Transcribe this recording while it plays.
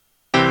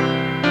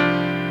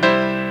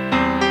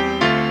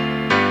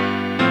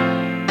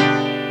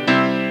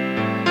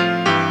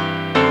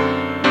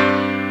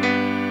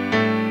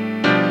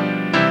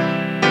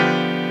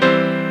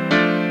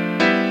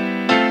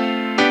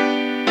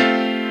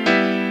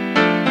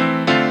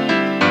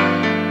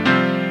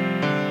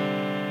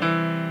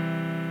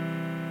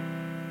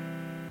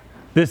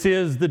This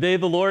is the day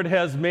the Lord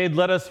has made.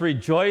 Let us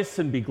rejoice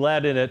and be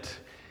glad in it.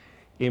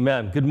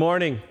 Amen. Good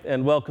morning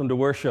and welcome to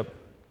worship.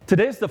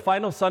 Today's the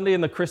final Sunday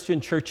in the Christian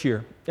church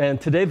year.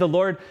 And today the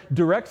Lord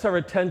directs our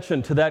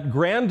attention to that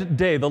grand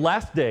day, the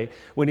last day,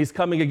 when He's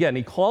coming again.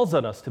 He calls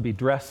on us to be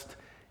dressed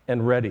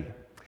and ready.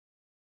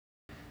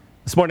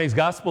 This morning's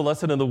gospel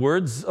lesson in the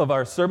words of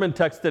our sermon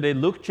text today,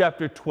 Luke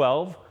chapter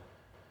 12,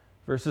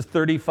 verses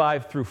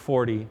 35 through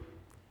 40.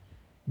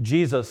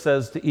 Jesus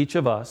says to each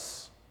of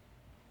us,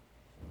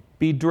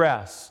 "Be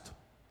dressed,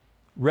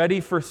 ready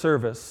for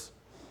service,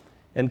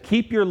 and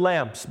keep your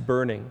lamps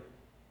burning.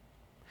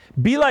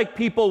 Be like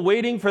people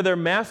waiting for their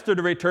master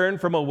to return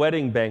from a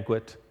wedding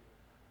banquet,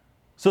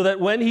 so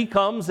that when he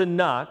comes and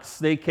knocks,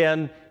 they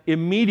can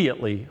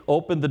immediately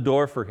open the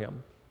door for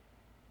him.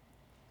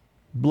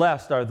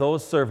 Blessed are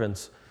those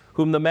servants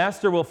whom the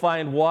master will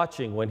find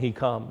watching when he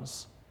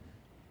comes.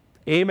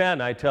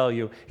 Amen, I tell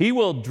you. He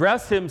will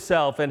dress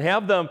himself and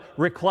have them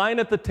recline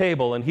at the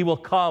table, and he will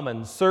come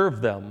and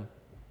serve them.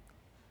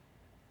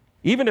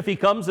 Even if he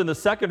comes in the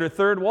second or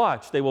third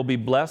watch, they will be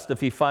blessed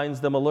if he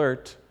finds them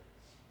alert.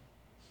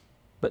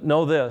 But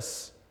know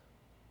this,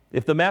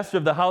 if the master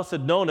of the house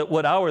had known at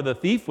what hour the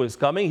thief was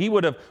coming, he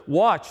would have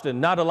watched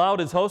and not allowed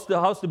his house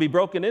to be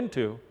broken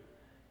into.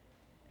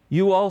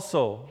 You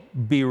also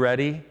be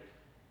ready,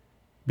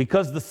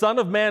 because the Son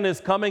of Man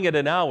is coming at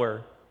an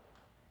hour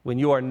when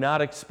you are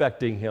not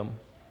expecting him."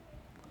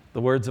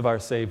 The words of our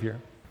Savior.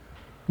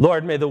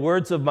 Lord, may the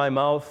words of my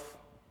mouth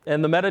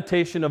and the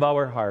meditation of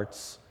our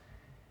hearts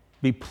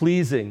be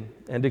pleasing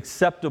and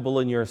acceptable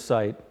in your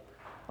sight,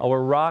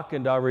 our rock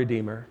and our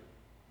Redeemer.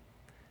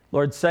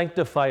 Lord,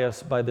 sanctify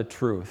us by the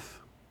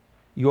truth.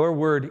 Your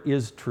word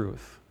is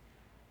truth.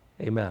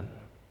 Amen.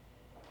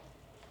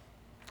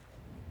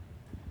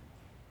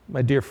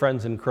 My dear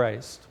friends in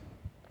Christ,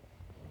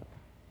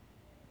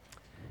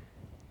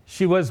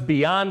 she was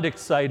beyond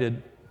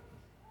excited.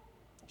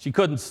 She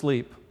couldn't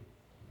sleep.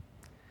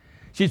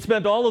 She'd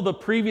spent all of the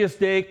previous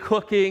day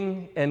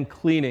cooking and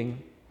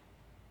cleaning.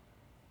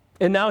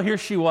 And now here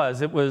she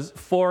was. It was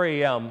 4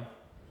 a.m.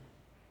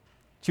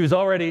 She was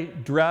already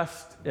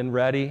dressed and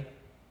ready,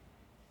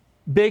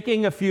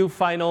 baking a few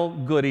final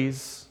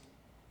goodies,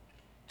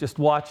 just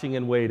watching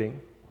and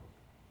waiting.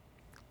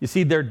 You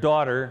see, their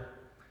daughter,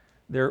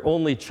 their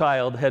only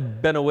child,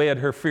 had been away at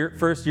her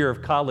first year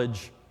of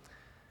college,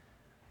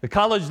 a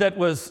college that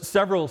was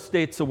several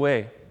states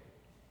away.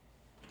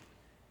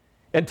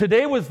 And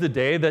today was the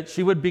day that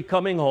she would be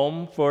coming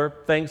home for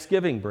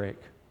Thanksgiving break.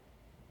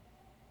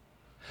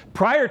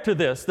 Prior to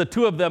this, the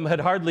two of them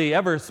had hardly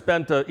ever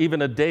spent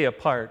even a day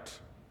apart.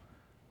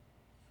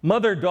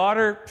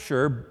 Mother-daughter,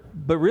 sure,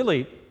 but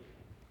really,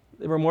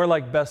 they were more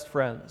like best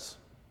friends.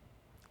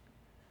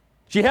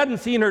 She hadn't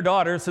seen her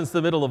daughter since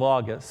the middle of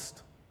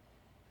August.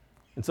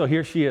 And so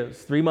here she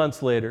is, 3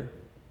 months later,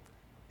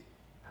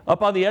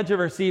 up on the edge of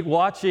her seat,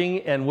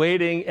 watching and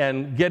waiting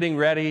and getting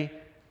ready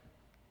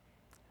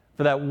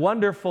for that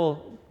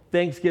wonderful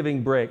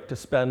Thanksgiving break to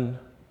spend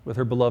with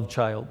her beloved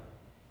child.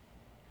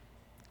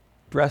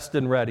 Dressed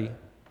and ready.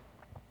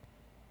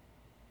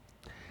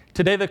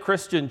 Today, the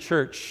Christian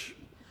church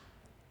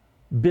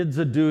bids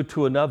adieu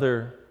to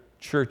another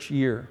church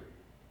year.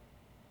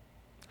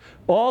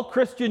 All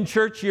Christian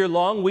church year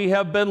long, we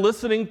have been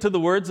listening to the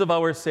words of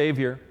our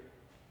Savior.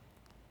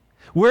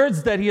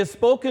 Words that He has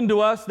spoken to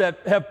us that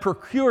have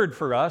procured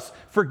for us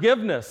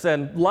forgiveness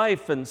and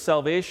life and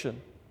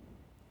salvation.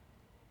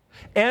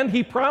 And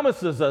He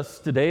promises us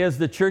today, as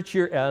the church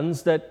year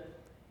ends, that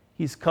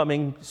He's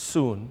coming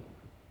soon.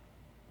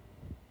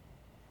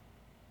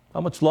 How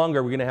much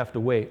longer are we going to have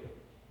to wait?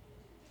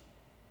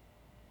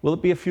 Will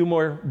it be a few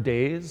more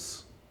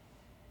days?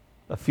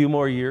 A few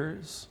more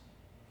years?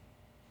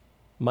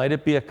 Might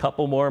it be a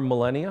couple more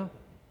millennia?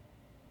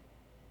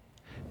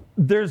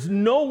 There's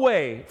no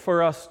way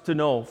for us to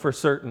know for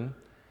certain.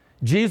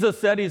 Jesus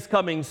said He's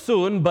coming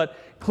soon, but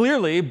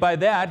clearly by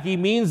that He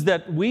means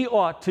that we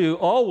ought to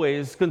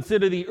always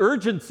consider the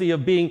urgency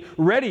of being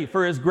ready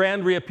for His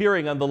grand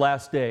reappearing on the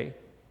last day.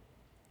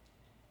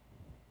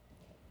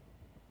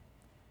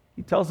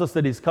 He tells us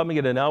that He's coming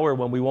at an hour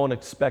when we won't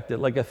expect it,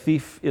 like a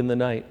thief in the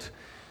night.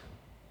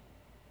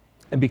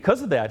 And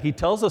because of that, He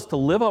tells us to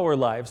live our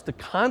lives, to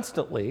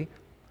constantly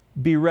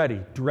be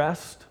ready,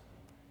 dressed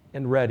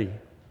and ready.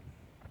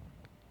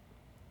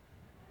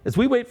 As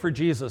we wait for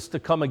Jesus to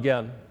come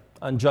again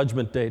on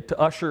Judgment Day, to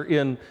usher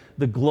in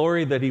the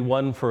glory that He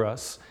won for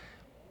us,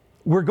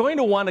 we're going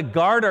to want to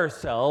guard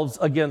ourselves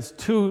against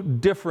two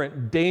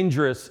different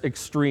dangerous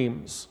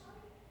extremes.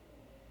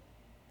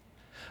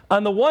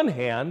 On the one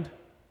hand,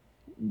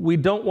 we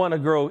don't want to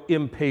grow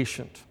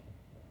impatient.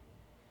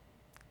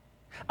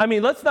 I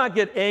mean, let's not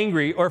get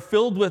angry or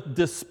filled with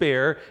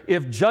despair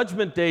if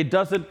Judgment Day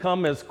doesn't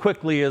come as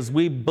quickly as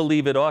we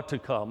believe it ought to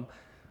come.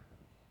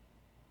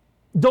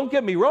 Don't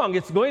get me wrong,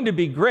 it's going to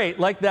be great,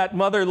 like that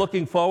mother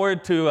looking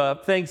forward to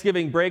a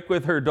Thanksgiving break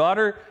with her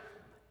daughter.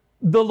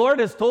 The Lord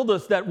has told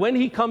us that when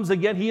He comes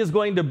again, He is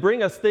going to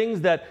bring us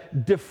things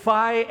that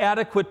defy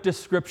adequate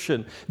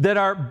description, that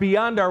are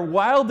beyond our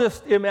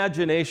wildest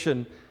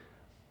imagination.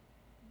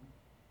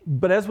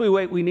 But as we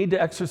wait, we need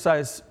to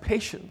exercise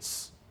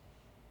patience,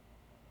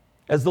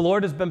 as the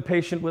Lord has been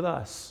patient with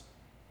us.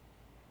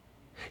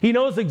 He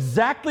knows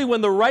exactly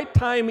when the right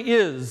time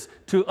is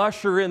to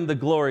usher in the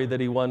glory that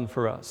He won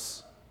for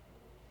us.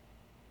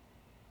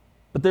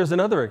 But there's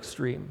another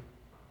extreme.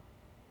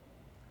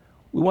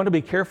 We want to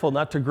be careful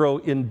not to grow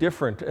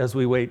indifferent as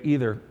we wait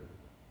either.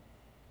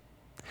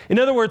 In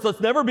other words,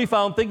 let's never be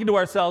found thinking to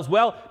ourselves,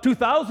 well,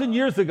 2,000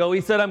 years ago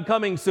He said, I'm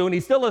coming soon.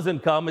 He still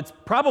hasn't come. It's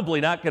probably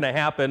not going to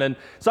happen. And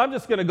so I'm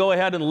just going to go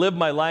ahead and live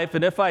my life.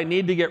 And if I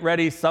need to get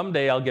ready,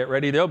 someday I'll get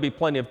ready. There'll be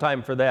plenty of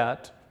time for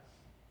that.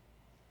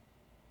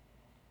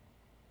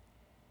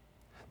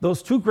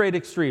 Those two great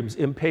extremes,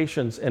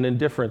 impatience and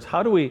indifference,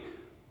 how do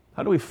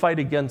we fight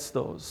against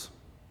those?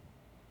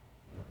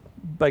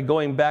 By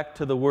going back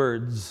to the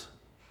words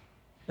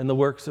and the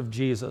works of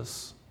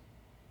Jesus.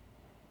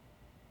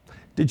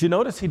 Did you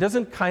notice He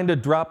doesn't kind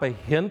of drop a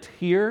hint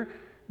here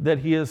that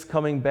He is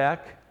coming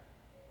back?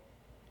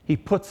 He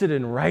puts it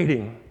in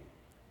writing.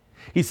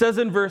 He says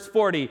in verse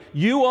 40,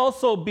 you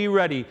also be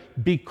ready,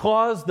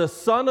 because the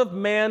Son of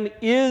Man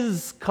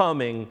is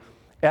coming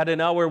at an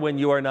hour when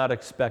you are not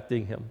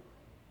expecting Him.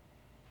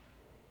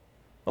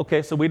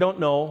 Okay, so we don't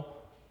know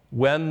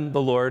when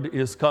the Lord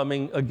is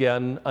coming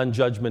again on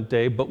Judgment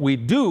Day, but we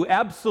do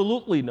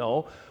absolutely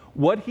know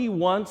what He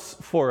wants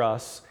for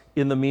us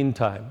in the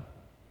meantime.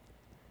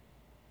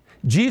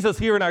 Jesus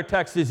here in our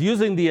text is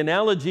using the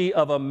analogy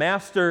of a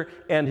master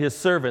and his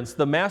servants.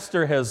 The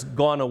master has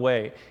gone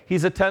away.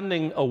 He's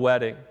attending a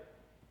wedding.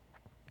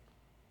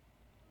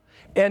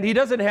 And he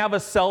doesn't have a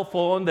cell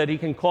phone that he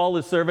can call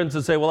his servants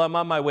and say, well, I'm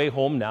on my way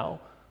home now.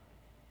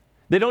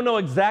 They don't know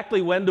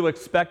exactly when to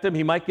expect him.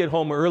 He might get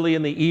home early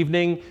in the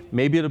evening.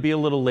 Maybe it'll be a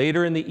little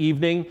later in the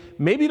evening.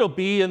 Maybe it'll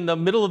be in the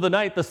middle of the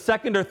night, the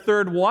second or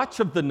third watch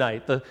of the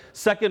night. The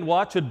second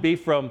watch would be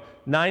from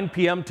 9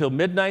 p.m. till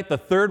midnight. The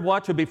third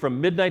watch would be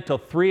from midnight till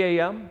 3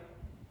 a.m.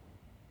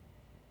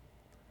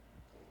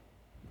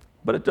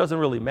 But it doesn't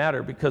really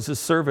matter because his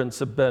servants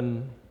have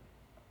been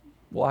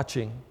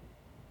watching.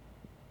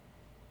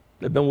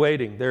 They've been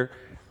waiting. They're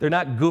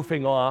not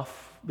goofing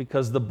off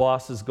because the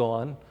boss is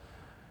gone.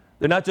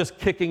 They're not just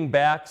kicking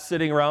back,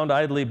 sitting around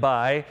idly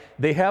by.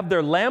 They have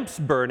their lamps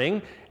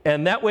burning,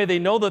 and that way they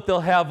know that they'll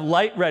have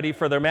light ready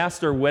for their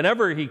master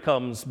whenever he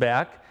comes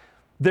back.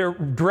 They're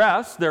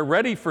dressed, they're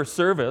ready for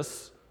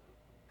service.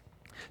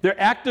 They're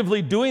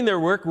actively doing their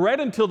work right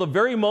until the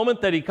very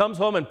moment that he comes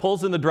home and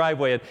pulls in the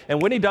driveway.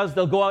 And when he does,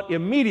 they'll go out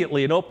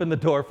immediately and open the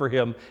door for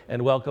him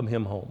and welcome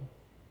him home.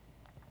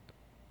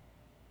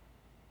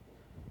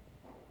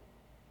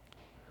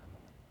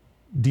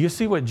 Do you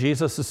see what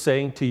Jesus is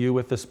saying to you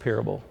with this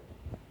parable?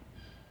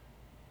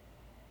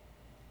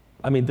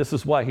 I mean, this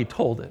is why he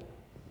told it.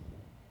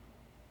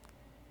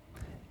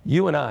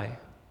 You and I,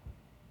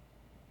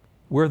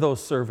 we're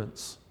those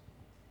servants.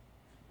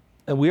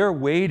 And we are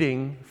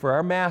waiting for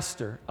our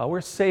Master,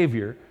 our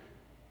Savior,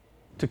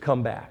 to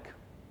come back.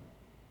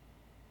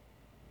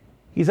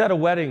 He's at a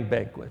wedding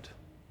banquet.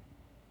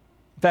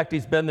 In fact,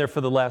 he's been there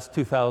for the last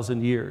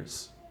 2,000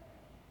 years.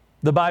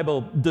 The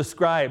Bible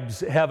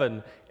describes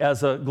heaven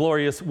as a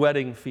glorious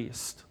wedding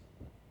feast.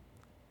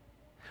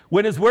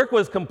 When his work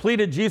was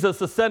completed,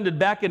 Jesus ascended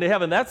back into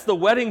heaven. That's the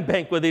wedding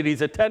banquet that he's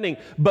attending.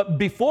 But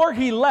before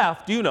he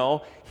left,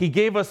 he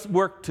gave us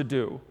work to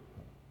do.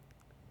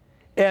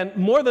 And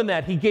more than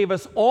that, he gave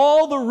us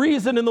all the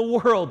reason in the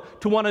world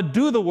to want to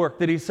do the work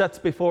that he sets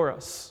before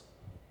us.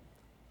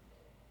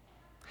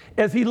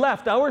 As he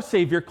left, our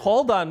Savior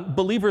called on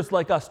believers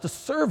like us to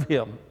serve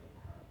him.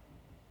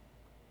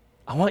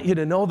 I want you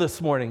to know this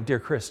morning, dear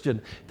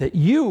Christian, that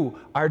you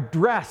are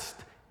dressed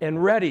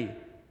and ready.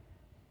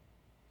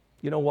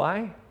 You know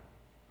why?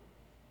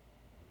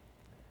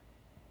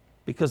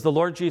 Because the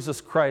Lord Jesus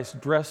Christ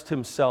dressed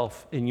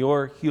himself in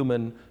your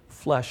human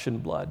flesh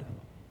and blood.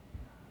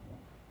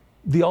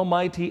 The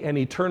Almighty and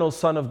eternal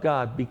Son of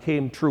God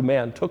became true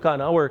man, took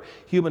on our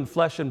human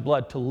flesh and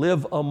blood to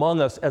live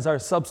among us as our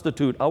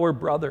substitute, our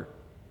brother.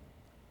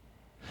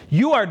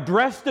 You are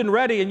dressed and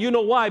ready, and you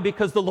know why?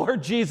 Because the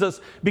Lord Jesus,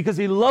 because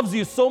he loves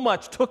you so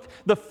much, took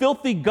the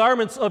filthy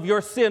garments of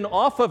your sin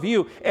off of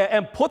you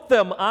and put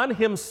them on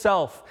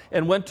himself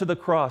and went to the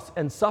cross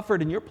and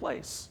suffered in your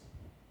place.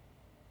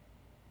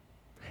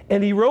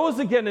 And he rose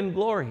again in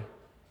glory.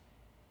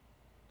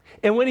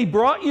 And when he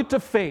brought you to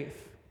faith,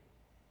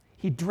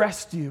 he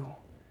dressed you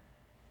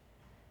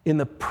in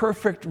the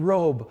perfect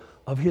robe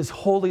of his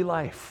holy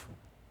life.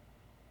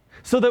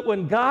 So that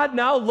when God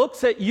now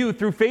looks at you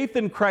through faith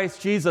in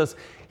Christ Jesus,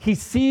 he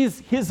sees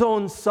his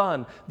own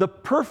Son, the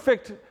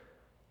perfect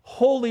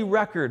holy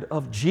record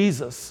of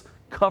Jesus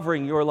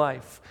covering your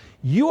life.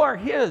 You are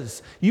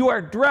his. You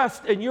are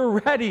dressed and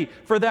you're ready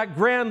for that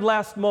grand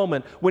last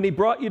moment. When he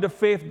brought you to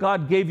faith,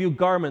 God gave you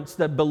garments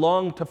that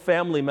belong to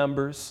family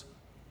members.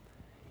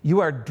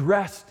 You are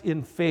dressed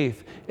in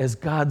faith as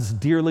God's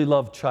dearly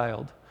loved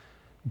child,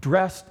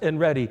 dressed and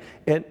ready.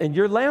 And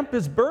your lamp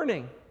is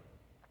burning.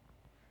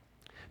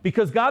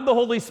 Because God the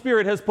Holy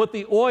Spirit has put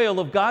the oil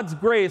of God's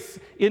grace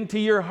into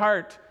your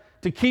heart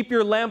to keep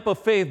your lamp of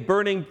faith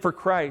burning for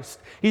Christ.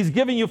 He's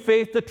giving you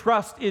faith to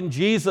trust in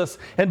Jesus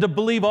and to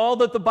believe all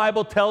that the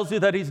Bible tells you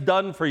that He's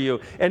done for you.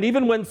 And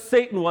even when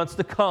Satan wants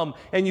to come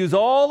and use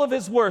all of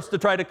his worst to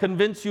try to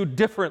convince you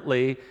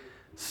differently,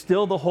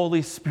 still the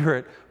Holy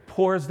Spirit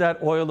pours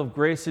that oil of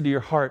grace into your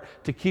heart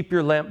to keep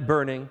your lamp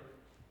burning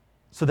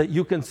so that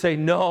you can say,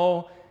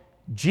 no,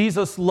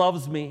 Jesus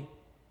loves me.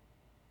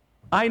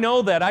 I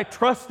know that. I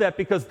trust that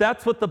because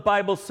that's what the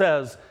Bible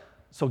says.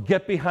 So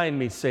get behind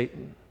me,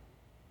 Satan.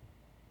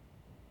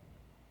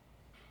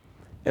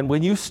 And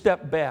when you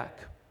step back,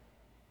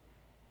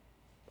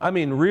 I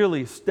mean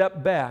really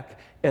step back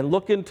and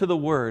look into the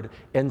Word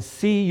and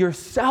see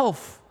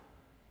yourself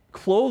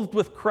clothed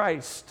with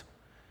Christ,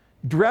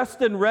 dressed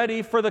and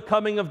ready for the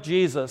coming of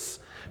Jesus,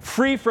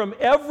 free from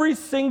every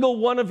single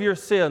one of your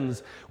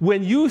sins.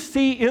 When you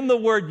see in the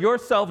Word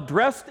yourself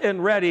dressed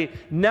and ready,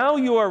 now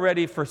you are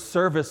ready for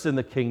service in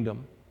the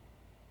kingdom.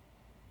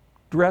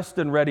 Dressed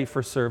and ready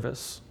for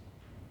service.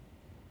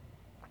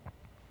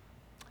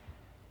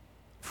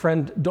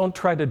 Friend, don't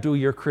try to do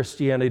your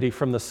Christianity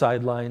from the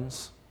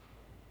sidelines.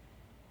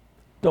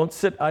 Don't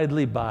sit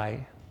idly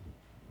by.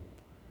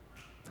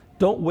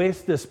 Don't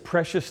waste this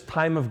precious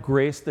time of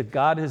grace that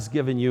God has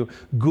given you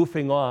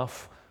goofing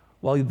off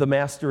while the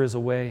Master is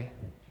away.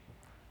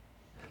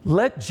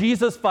 Let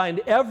Jesus find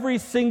every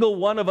single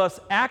one of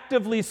us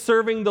actively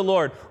serving the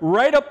Lord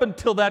right up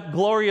until that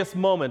glorious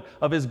moment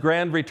of His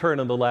grand return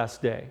on the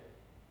last day.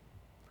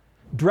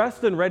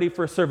 Dressed and ready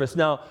for service.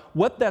 Now,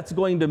 what that's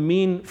going to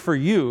mean for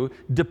you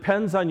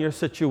depends on your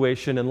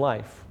situation in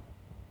life.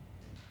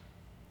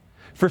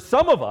 For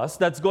some of us,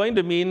 that's going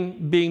to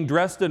mean being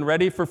dressed and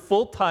ready for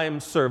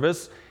full-time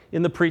service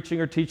in the preaching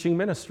or teaching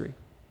ministry.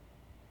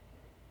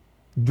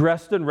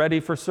 Dressed and ready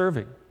for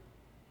serving.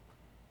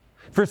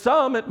 For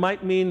some, it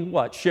might mean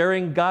what?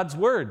 Sharing God's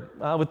Word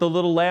with the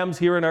little lambs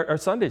here in our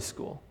Sunday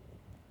school.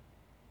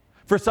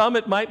 For some,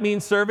 it might mean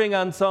serving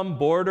on some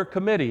board or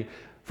committee.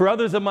 For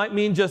others, it might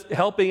mean just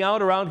helping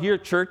out around here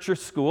at church or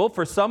school.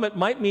 For some, it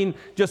might mean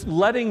just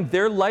letting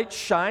their light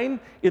shine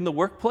in the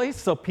workplace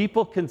so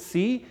people can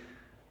see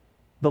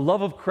the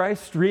love of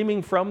Christ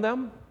streaming from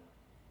them.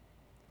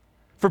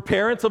 For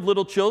parents of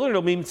little children,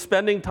 it'll mean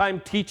spending time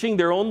teaching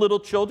their own little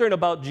children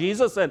about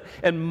Jesus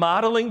and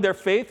modeling their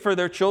faith for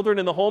their children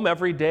in the home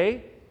every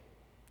day.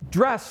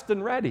 Dressed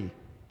and ready.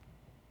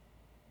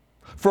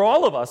 For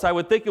all of us, I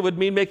would think it would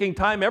mean making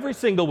time every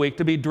single week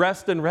to be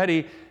dressed and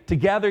ready to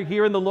gather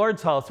here in the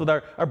Lord's house with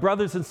our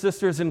brothers and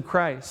sisters in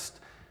Christ.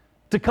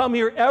 To come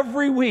here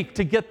every week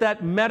to get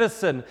that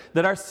medicine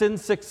that our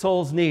sin-sick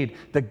souls need,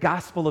 the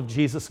gospel of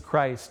Jesus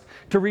Christ.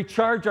 To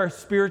recharge our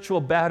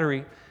spiritual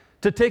battery.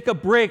 To take a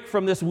break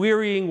from this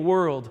wearying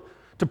world.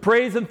 To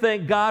praise and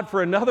thank God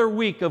for another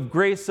week of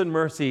grace and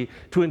mercy.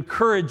 To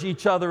encourage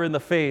each other in the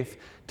faith.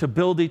 To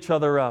build each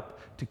other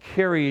up. To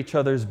carry each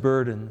other's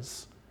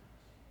burdens.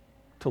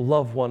 To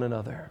love one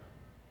another.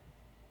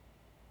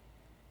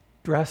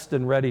 Dressed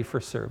and ready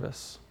for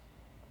service.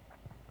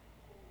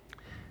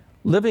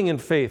 Living in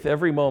faith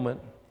every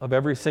moment of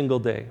every single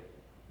day.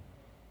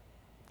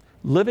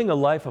 Living a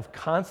life of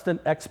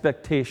constant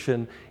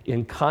expectation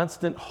in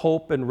constant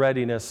hope and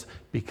readiness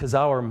because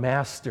our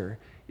Master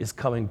is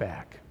coming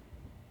back.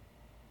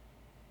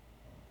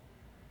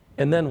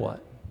 And then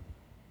what?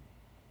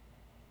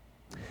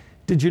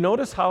 Did you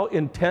notice how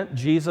intent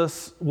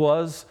Jesus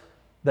was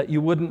that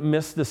you wouldn't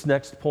miss this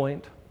next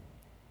point?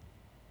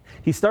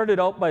 He started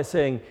out by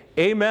saying,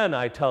 "Amen,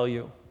 I tell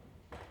you."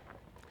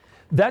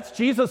 That's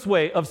Jesus'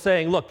 way of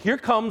saying, look, here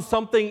comes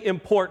something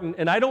important,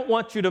 and I don't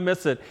want you to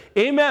miss it.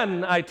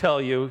 Amen, I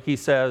tell you, he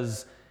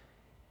says,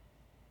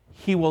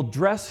 He will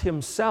dress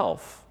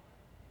Himself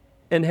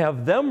and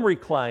have them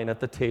recline at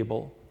the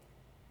table,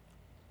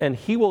 and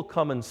He will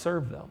come and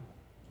serve them.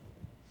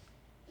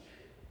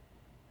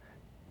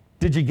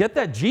 Did you get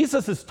that?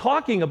 Jesus is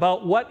talking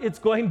about what it's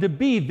going to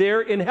be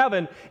there in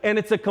heaven, and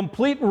it's a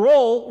complete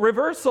role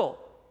reversal.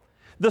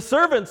 The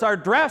servants are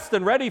dressed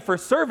and ready for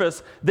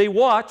service. They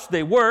watch,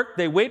 they work,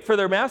 they wait for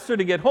their master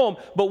to get home.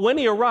 But when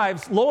he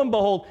arrives, lo and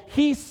behold,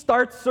 he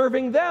starts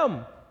serving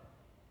them.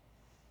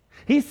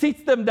 He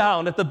seats them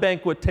down at the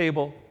banquet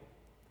table.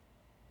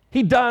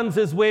 He dons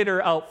his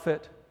waiter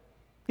outfit.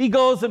 He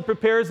goes and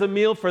prepares a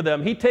meal for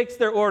them. He takes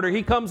their order.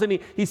 He comes and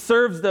he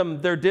serves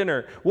them their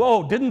dinner.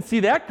 Whoa, didn't see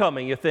that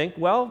coming, you think?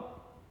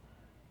 Well,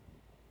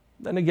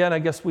 then again, I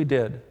guess we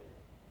did.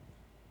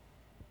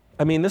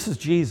 I mean, this is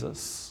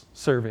Jesus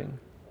serving.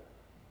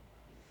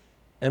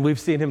 And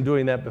we've seen Him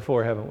doing that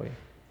before, haven't we?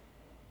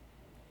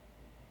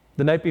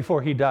 The night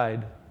before He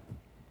died,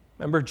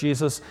 remember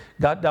Jesus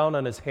got down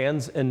on His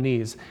hands and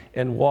knees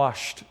and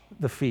washed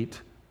the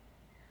feet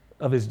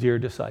of His dear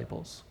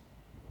disciples.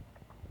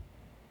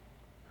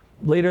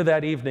 Later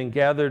that evening,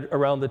 gathered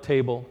around the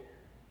table,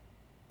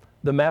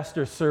 the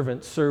master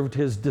servant served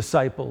his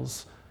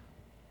disciples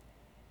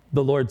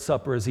the Lord's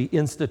Supper as He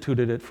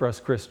instituted it for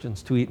us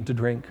Christians to eat and to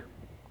drink.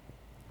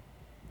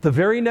 The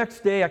very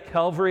next day at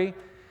Calvary,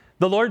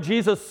 the Lord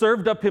Jesus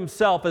served up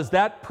Himself as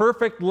that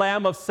perfect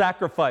lamb of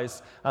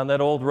sacrifice on that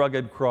old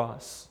rugged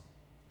cross.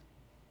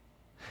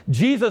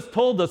 Jesus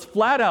told us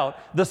flat out,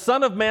 the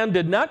Son of Man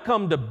did not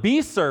come to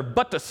be served,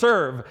 but to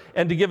serve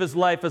and to give his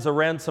life as a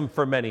ransom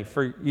for many,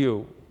 for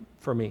you,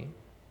 for me.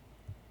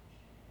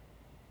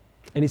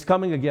 And he's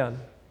coming again.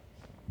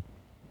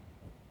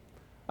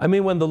 I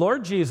mean, when the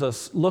Lord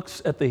Jesus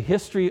looks at the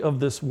history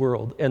of this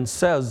world and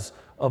says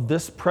of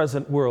this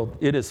present world,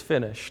 it is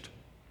finished.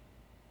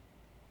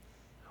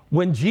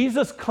 When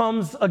Jesus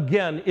comes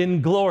again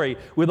in glory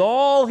with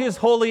all his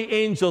holy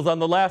angels on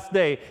the last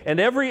day and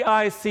every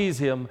eye sees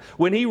him,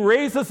 when he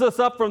raises us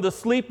up from the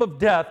sleep of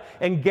death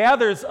and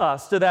gathers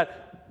us to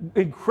that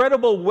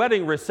incredible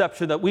wedding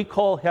reception that we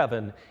call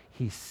heaven,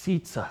 he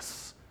seats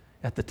us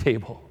at the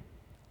table.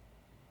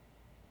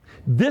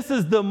 This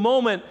is the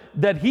moment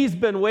that he's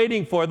been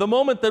waiting for, the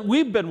moment that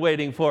we've been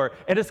waiting for,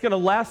 and it's going to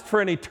last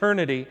for an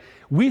eternity.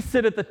 We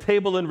sit at the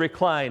table and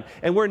recline,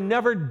 and we're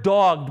never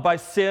dogged by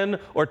sin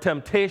or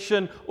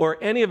temptation or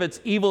any of its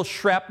evil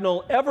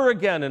shrapnel ever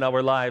again in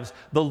our lives.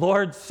 The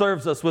Lord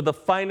serves us with the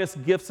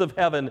finest gifts of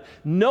heaven,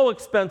 no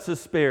expenses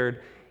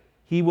spared.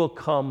 He will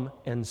come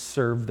and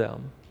serve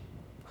them.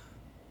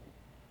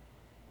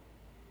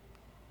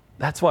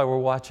 That's why we're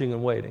watching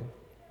and waiting.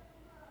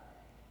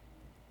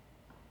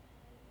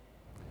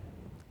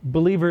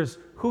 Believers,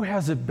 who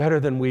has it better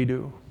than we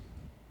do?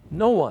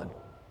 No one.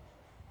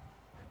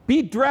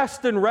 Be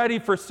dressed and ready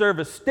for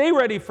service. Stay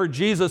ready for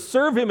Jesus.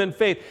 Serve him in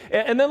faith.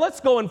 And then let's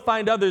go and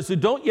find others who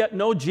don't yet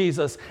know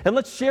Jesus. And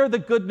let's share the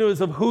good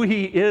news of who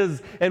he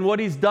is and what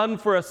he's done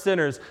for us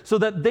sinners so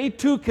that they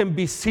too can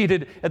be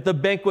seated at the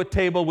banquet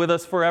table with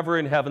us forever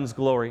in heaven's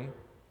glory.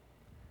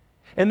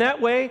 And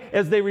that way,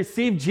 as they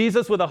receive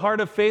Jesus with a heart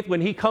of faith,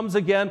 when he comes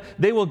again,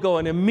 they will go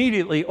and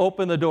immediately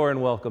open the door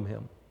and welcome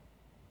him.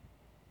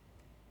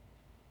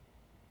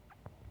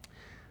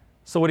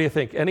 So what do you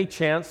think? Any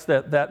chance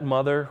that that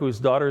mother whose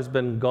daughter's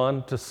been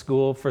gone to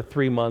school for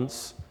 3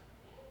 months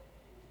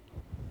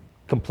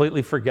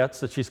completely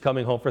forgets that she's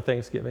coming home for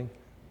Thanksgiving?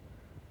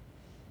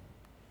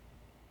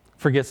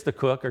 Forgets to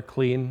cook or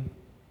clean?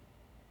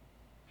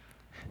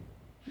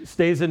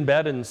 Stays in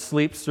bed and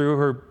sleeps through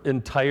her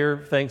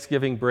entire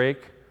Thanksgiving break?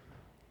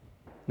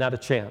 Not a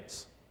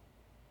chance.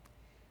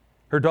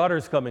 Her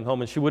daughter's coming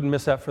home and she wouldn't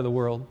miss that for the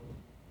world.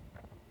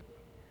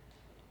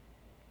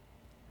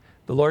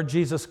 The Lord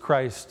Jesus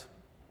Christ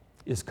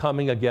is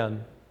coming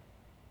again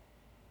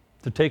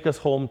to take us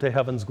home to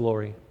heaven's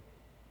glory.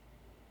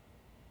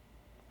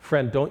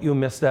 Friend, don't you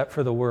miss that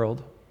for the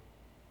world.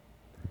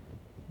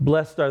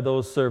 Blessed are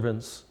those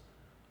servants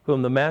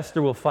whom the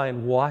master will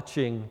find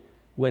watching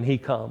when he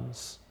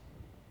comes.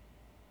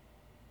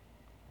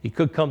 He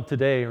could come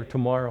today or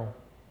tomorrow.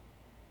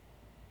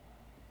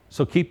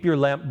 So keep your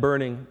lamp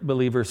burning,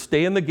 believers.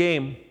 Stay in the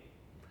game.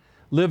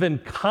 Live in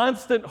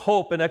constant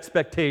hope and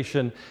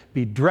expectation.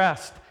 Be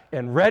dressed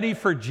and ready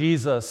for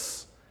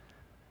Jesus.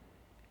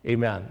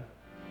 Amen.